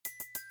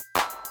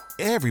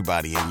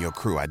Everybody in your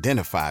crew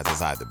identifies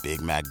as either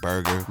Big Mac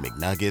Burger,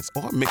 McNuggets,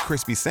 or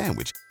McCrispy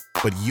Sandwich.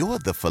 But you're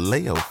the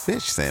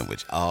Filet-O-Fish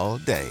Sandwich all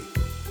day.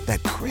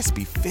 That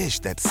crispy fish,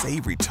 that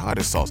savory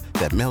tartar sauce,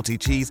 that melty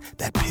cheese,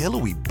 that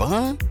pillowy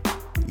bun.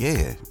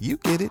 Yeah, you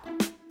get it.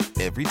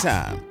 Every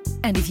time.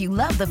 And if you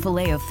love the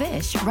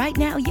Filet-O-Fish, right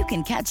now you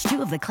can catch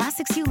two of the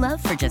classics you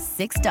love for just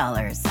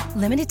 $6.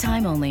 Limited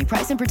time only.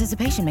 Price and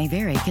participation may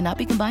vary. Cannot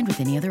be combined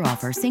with any other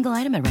offer. Single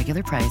item at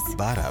regular price.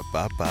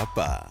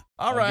 Ba-da-ba-ba-ba.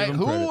 All right,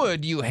 who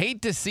would you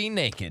hate to see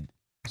naked?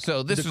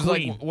 So this was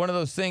Queen. like one of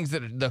those things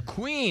that the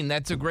Queen,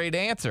 that's a great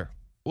answer.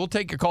 We'll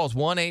take your calls,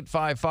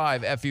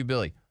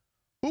 1-855-FU-Billy.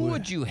 Who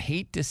would you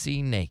hate to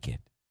see naked?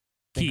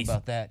 Think Keith.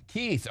 about that.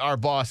 Keith, our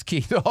boss,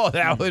 Keith. Oh,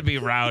 that would be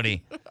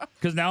rowdy.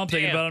 Because now I'm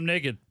thinking about him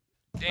naked.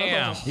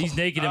 Damn. He's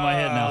naked in my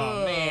head now.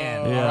 Oh,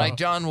 man. Yeah. All right,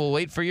 John, we'll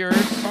wait for yours.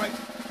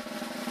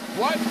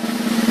 What?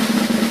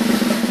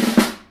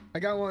 I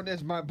got one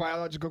as my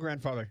biological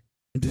grandfather.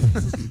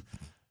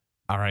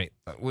 All right.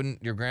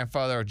 Wouldn't your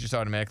grandfather just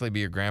automatically be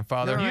your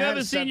grandfather? No, You I had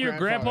haven't a seen your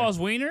step-grandfather. grandpa's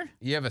wiener?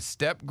 You have a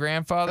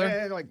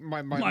step-grandfather? Like my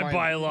I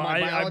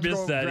biological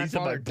missed that. He said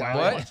my grandfather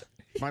died. What?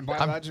 My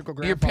biological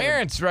Your grandfather.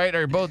 parents, right,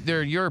 are both,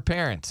 they're your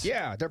parents.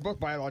 Yeah, they're both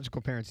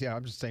biological parents. Yeah,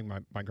 I'm just saying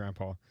my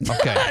grandpa.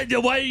 Okay.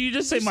 Why did you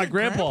just say my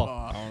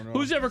grandpa? I don't know.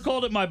 Who's ever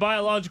called it my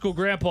biological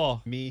grandpa?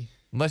 Me?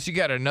 Unless you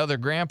got another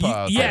grandpa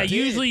out Yeah, there.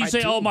 usually you I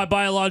say, do. "Oh, my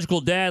biological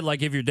dad,"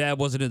 like if your dad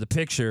wasn't in the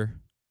picture.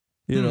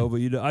 You know,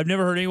 but I've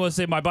never heard anyone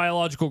say my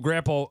biological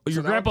grandpa. Your that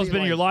would grandpa's be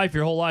been in your life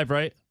your whole life,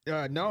 right?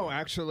 No,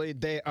 actually,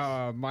 they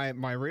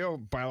my real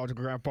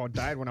biological grandpa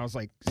died when I was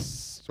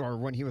or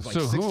when he was like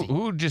So 60.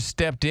 who just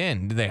stepped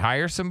in? Did they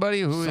hire somebody?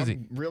 Who is he?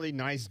 Some really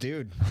nice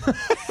dude.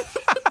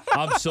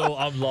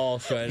 I'm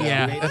lost right now.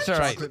 Yeah, We made that's all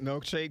right. chocolate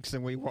milkshakes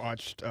and we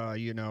watched all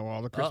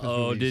the Christmas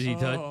Oh, movies. did he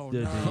touch? Oh,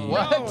 did no. he-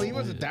 What? No, he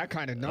wasn't that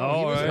kind of. No, Oh,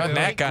 he was right. a Not great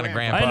that kind of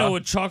grandpa. I grandpa. know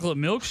what chocolate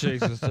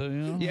milkshakes and stuff. You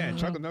know? Yeah,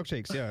 chocolate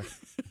milkshakes. Yeah,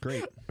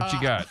 great. What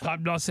you got?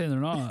 I'm not saying they're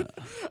not.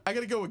 I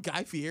gotta go with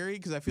Guy Fieri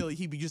because I feel like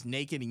he'd be just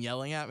naked and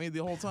yelling at me the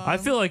whole time. I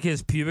feel like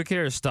his pubic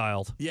hair is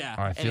styled. yeah.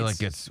 I and feel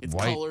like it's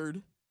white.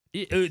 colored.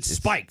 It's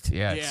spiked.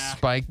 Yeah, it's Yeah.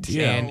 spiked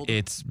Yeah. and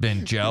it's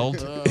been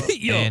gelled.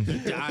 Yo, and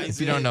Guys,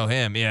 if you don't know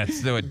him, yeah, it's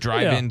the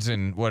drive-ins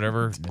and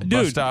whatever bus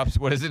Dude. stops.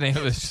 What is the name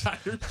of this?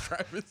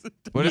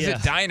 What is Yeah.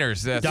 it?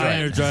 Diners. That's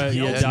Diners, right. right,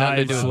 yeah, It has nothing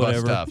to do dives, with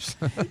whatever. bus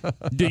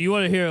stops. dude, you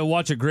want to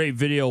watch a great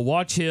video?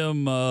 Watch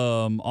him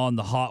on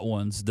the hot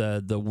ones,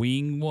 the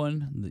wing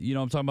one. You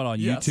know what I'm talking about on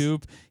Yes.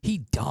 YouTube. He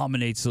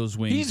dominates those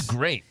wings. He's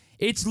great.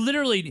 It's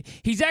literally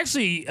he's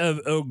actually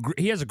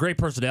he has a great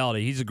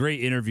personality. He's a great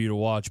interview to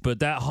watch. But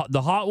the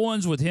hot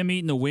ones with him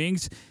eating the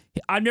wings,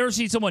 I've never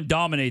seen someone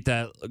dominate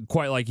that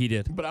quite like he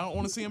did. But I don't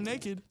want to see him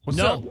naked. What's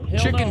No, up, hell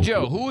Chicken no.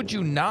 Joe? Who would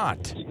you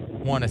not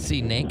want to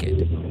see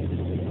naked?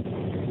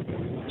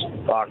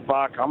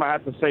 Fuck. I'm gonna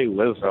have to say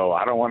Lizzo.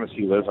 I don't want to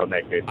see Lizzo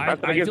naked. I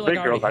Nothing feel against like big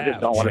I girls. I already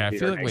just don't have. want Yeah, I to see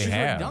feel her like we naked. She's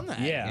already have. done that.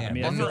 Yeah, I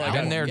mean, I been, feel like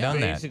been there, done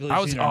that. basically I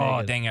was. seen her Oh,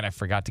 naked. dang it! I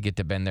forgot to get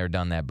to been there,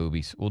 done that,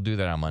 boobies. We'll do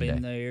that on Monday.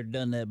 Been there,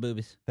 done that,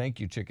 boobies. Thank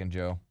you, Chicken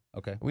Joe.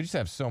 Okay. We just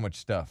have so much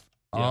stuff.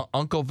 Yeah.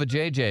 Uncle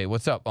Vajayjay,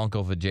 what's up,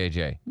 Uncle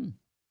Vajayjay?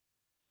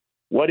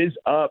 What is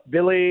up,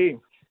 Billy?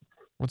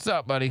 What's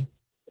up, buddy?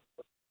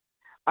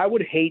 I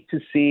would hate to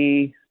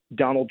see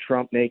Donald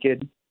Trump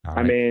naked. All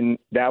I right. mean,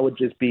 that would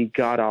just be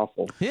god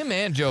awful. Him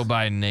and Joe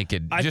Biden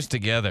naked, just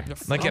together,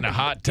 like in a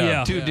hot tub.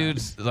 Yeah. Two Yeah.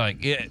 dudes,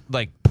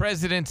 like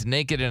presidents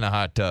naked in a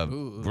hot tub.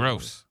 Ooh.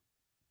 Gross.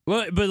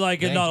 Well, but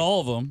like Thank not you. all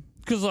of them,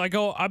 because I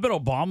bet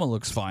Obama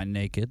looks fine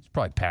naked.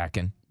 Probably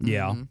packing.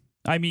 Yeah.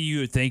 I mean, you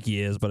would think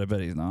he is, but I bet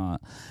he's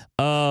not.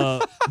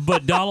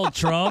 But Donald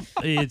Trump,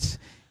 that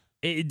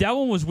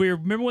one was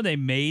weird. Remember when they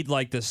made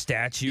like the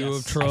statue Yes.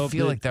 of Trump? I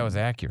feel like that was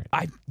accurate.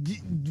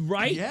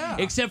 right? Yeah.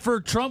 Except for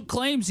Trump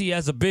claims he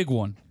has a big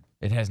one.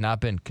 It has not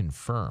been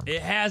confirmed.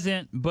 It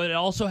hasn't, but it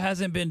also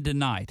hasn't been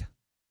denied.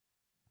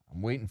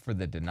 I'm waiting for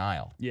the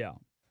denial. Yeah.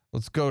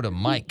 Let's go to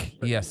Mike.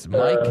 Yes,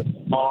 Mike.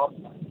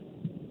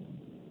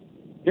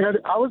 Yeah,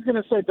 I was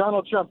going to say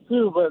Donald Trump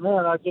too, but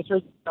man, I just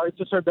heard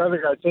the other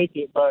guy take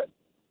it. But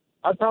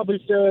I'd probably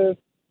say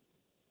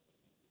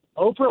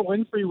Oprah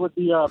Winfrey would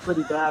be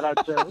pretty bad.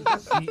 I'd say.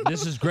 See,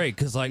 this is great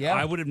because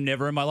I would have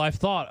never in my life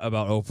thought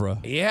about Oprah.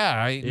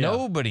 Yeah,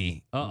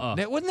 nobody.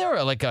 Wasn't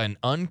there like an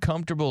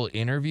uncomfortable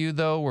interview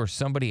though, where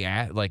somebody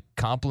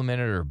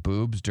complimented her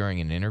boobs during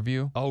an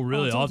interview? Oh,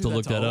 really? don't I'll have do to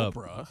look that that to up.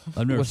 Oprah.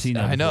 I've never seen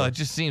that. I know before. it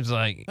just seems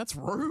like That's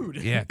rude.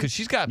 yeah, because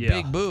she's got Yeah.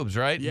 big boobs,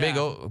 right? Yeah.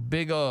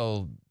 Big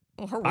old.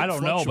 Well, her I weight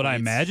don't know, but I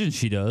fluctuates. imagine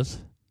she does. I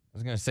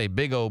was gonna say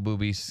big old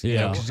boobies.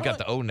 Yeah. 'cause she's got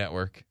the O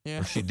network. Yeah.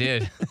 Or she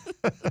did.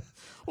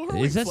 Well, her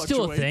Is weight that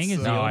still a fluctuates, thing? Is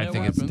so the No, O I network?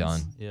 think it's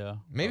happens. done. Yeah.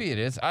 Maybe it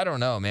is. I don't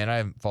know, man. I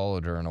haven't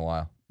followed her in a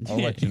while. I'll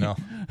let you know.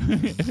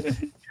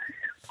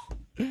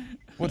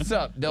 What's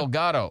up,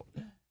 Delgado?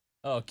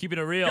 Oh, keeping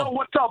it real. Yo,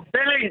 what's up,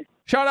 Billy?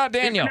 Shout out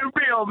Daniel. Keeping it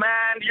real,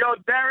 man. Yo,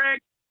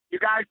 Derek, you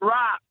guys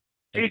rock.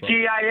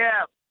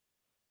 TGIF.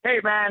 Hey,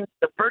 man,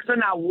 the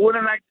person I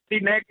wouldn't like to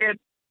see naked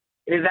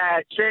is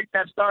that chick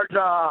that stars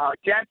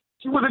Jet.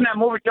 She was in that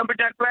movie Jumping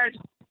Jack Flash,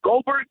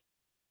 Goldberg.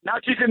 Now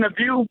she's in The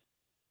View.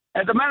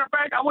 As a matter of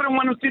fact, I wouldn't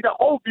want to see the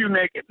whole view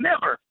naked.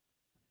 Never.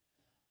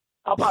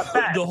 How about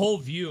that? The whole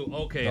view.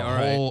 Okay, The all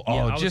right. whole-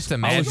 Yeah, I just was-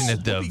 imagine I was-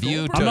 if the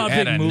View I'm not a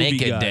had big a movie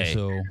naked guy, day.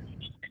 so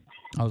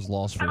I was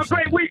lost for Have a a great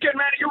second. weekend,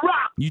 man. You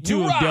rock. You too,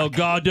 You rock.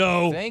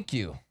 Delgado. Thank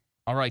you.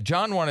 All right,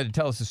 John wanted to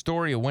tell us a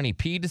story of when he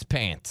peed his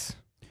pants.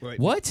 Wait,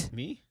 What?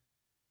 Me?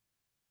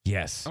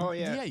 Yes. Oh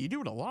yeah. Yeah, you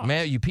do it a lot.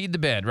 Man, you peed the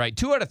bed, right?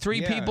 2 out of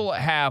 3 Yeah. people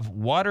have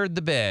watered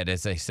the bed,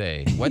 as they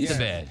say. Wet the Yeah.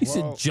 bed. He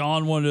Well, said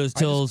John wanted to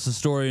tell us the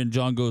story, and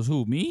John goes,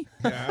 "Who? Me?"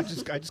 Yeah, I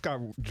just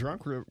got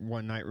drunk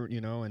one night,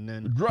 and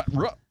then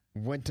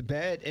went to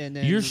bed, and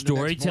then Your the next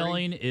morning-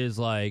 storytelling is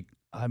like.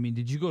 I mean,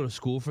 did you go to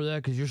school for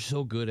that? Because you're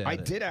so good at it. I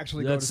did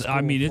actually That's. go to school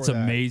I mean, for it's that.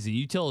 amazing.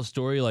 You tell a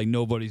story like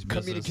nobody's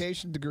business.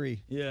 Communication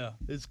degree. Yeah,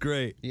 it's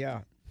great. Yeah.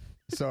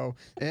 So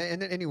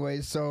and then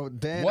anyways, so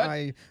then What?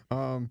 I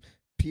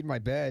peed my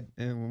bed,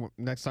 and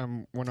next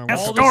time when I All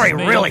woke this up, is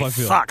made up, I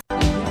feel. Like,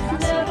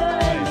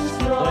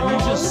 you're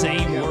just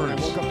saying yeah, when I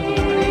words. woke up in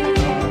the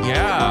morning,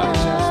 Yeah.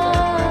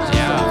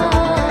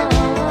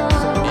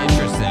 Yeah.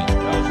 Interesting.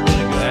 That was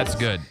really good. That's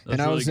good. That's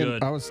And I really was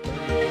good. I was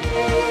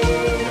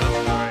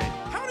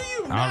How do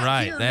you All not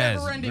right, hear that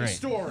is never-ending great.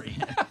 story?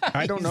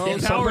 I don't know. He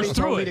Somebody powers told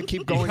through me it. to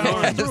keep He going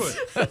powers on. through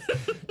it.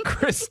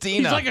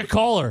 Christina. He's like a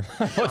caller.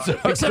 What's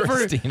up, Except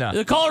Christina? for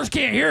the callers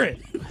can't hear it.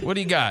 What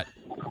do you got?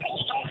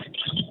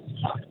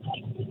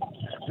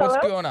 What's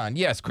Hello? going on?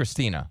 Yes,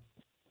 Christina.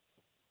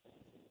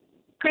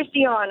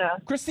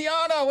 Christiana.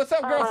 Christiana, what's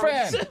up,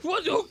 girlfriend?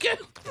 What? Okay.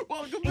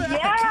 Welcome back.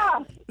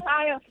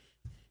 Yeah,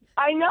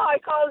 I know. I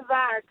called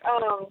back.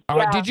 All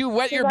right, did you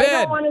wet your 'Cause I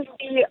bed? don't want to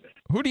see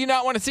Who do you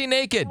not want to see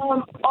naked?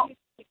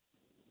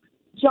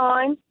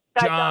 John.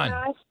 That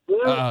John.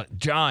 dumbass.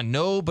 John.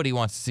 Nobody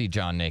wants to see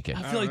John naked.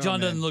 I feel like John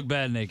doesn't look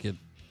bad naked.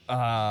 If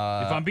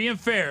Uh, I'm being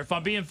fair.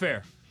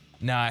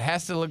 nah, it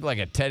has to look like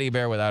a teddy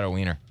bear without a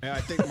wiener. Yeah,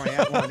 I think my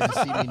aunt wanted to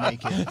see me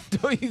naked.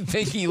 Don't you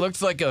think he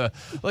looks like a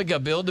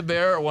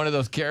Build-A-Bear or one of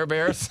those Care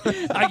Bears?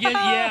 I get,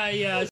 yeah.